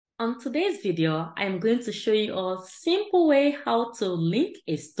On today's video, I'm going to show you a simple way how to link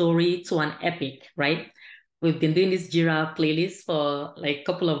a story to an epic, right? We've been doing this Jira playlist for like a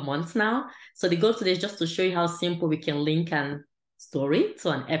couple of months now. So the goal today is just to show you how simple we can link an story to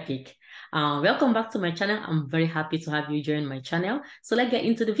an epic. Welcome back to my channel. I'm very happy to have you join my channel. So let's get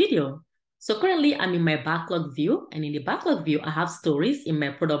into the video. So currently I'm in my backlog view, and in the backlog view, I have stories in my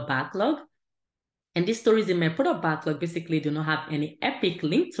product backlog. And these stories in my product backlog basically do not have any epic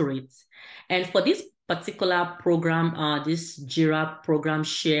link to it. And for this particular program, this Jira program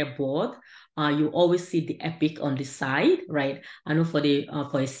share board, you always see the epic on the side, right? I know for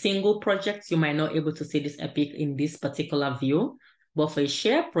a single project, you might not be able to see this epic in this particular view, but for a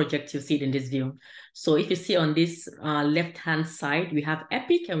share project, you see it in this view. So if you see on this left-hand side, we have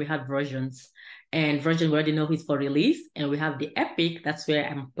epic and we have versions. And version we already know is for release, and we have the epic. That's where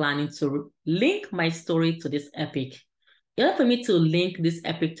I'm planning to link my story to this epic. In order for me to link this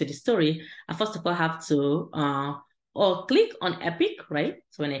epic to the story, I first of all have to or click on epic, right?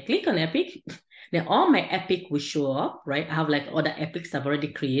 So when I click on epic, then all my epic will show up, right? I have like other epics I've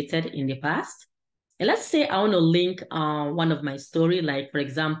already created in the past. And let's say I want to link one of my story, like for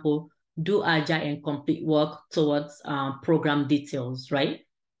example, do agile and complete work towards program details, right?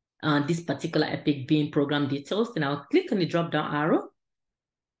 This particular epic being program details, then I'll click on the drop-down arrow.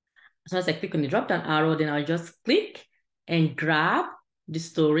 So as I click on the drop-down arrow, then I'll just click and grab the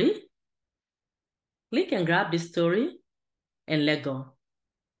story. Click and grab the story and let go.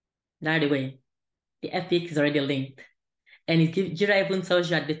 That way, the epic is already linked. And Jira even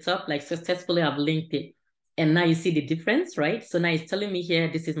tells you at the top, like successfully have linked it. And now you see the difference, right? So now it's telling me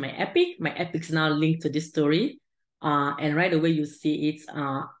here, this is my epic. My epic is now linked to this story. And right away, you see it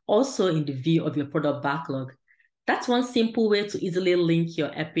also in the view of your product backlog. That's one simple way to easily link your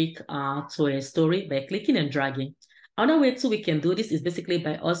epic to a story by clicking and dragging. Another way too we can do this is basically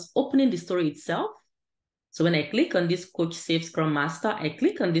by us opening the story itself. So when I click on this Coach Save Scrum Master, I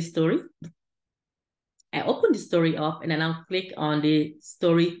click on this story. I open the story up and then I'll click on the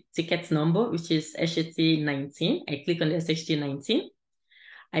story ticket number, which is SHT19. I click on the SHT19.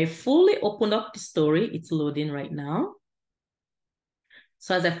 I fully open up the story. It's loading right now.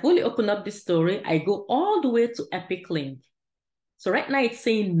 So as I fully open up the story, I go all the way to epic link. So right now it's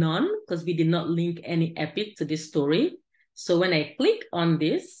saying none because we did not link any epic to this story. So when I click on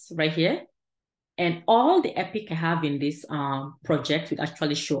this right here, and all the epic I have in this project will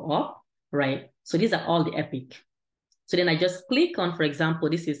actually show up, right? So these are all the epic. So then I just click on, for example,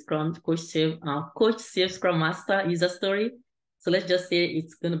 this is Coach Save Scrum Master user story. So let's just say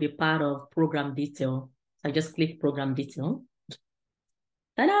it's going to be part of program detail. So I just click program detail.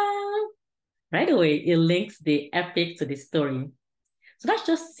 Ta-da! Right away, it links the epic to the story. So that's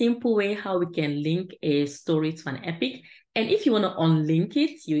just a simple way how we can link a story to an epic. And if you want to unlink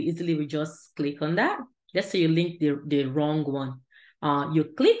it, you easily will just click on that. Let's say you link the wrong one. You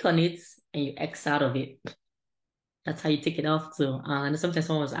click on it and you X out of it. That's how you take it off too. And sometimes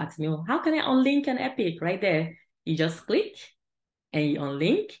someone was asking me, well, how can I unlink an epic? Right there, you just click and you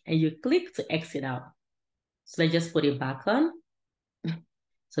unlink and you click to exit out. So let's just put it back on.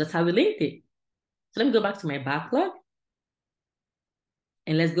 So that's how we linked it. So let me go back to my backlog.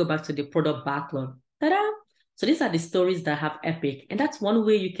 And let's go back to the product backlog. Ta-da! So these are the stories that have epic. And that's one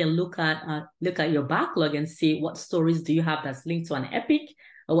way you can look at your backlog and see what stories do you have that's linked to an epic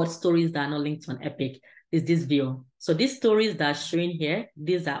or what stories that are not linked to an epic. Is this view. So these stories that are showing here,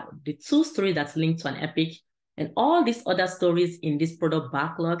 these are the two stories that's linked to an epic. And all these other stories in this product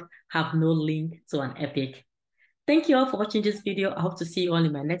backlog have no link to an epic. Thank you all for watching this video. I hope to see you all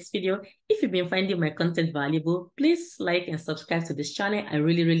in my next video. If you've been finding my content valuable, please like and subscribe to this channel. I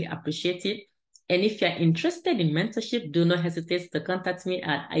really, really appreciate it. And if you're interested in mentorship, do not hesitate to contact me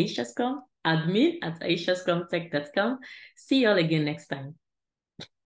at Aisha Scrum, admin@aishascrumtech.com. See you all again next time.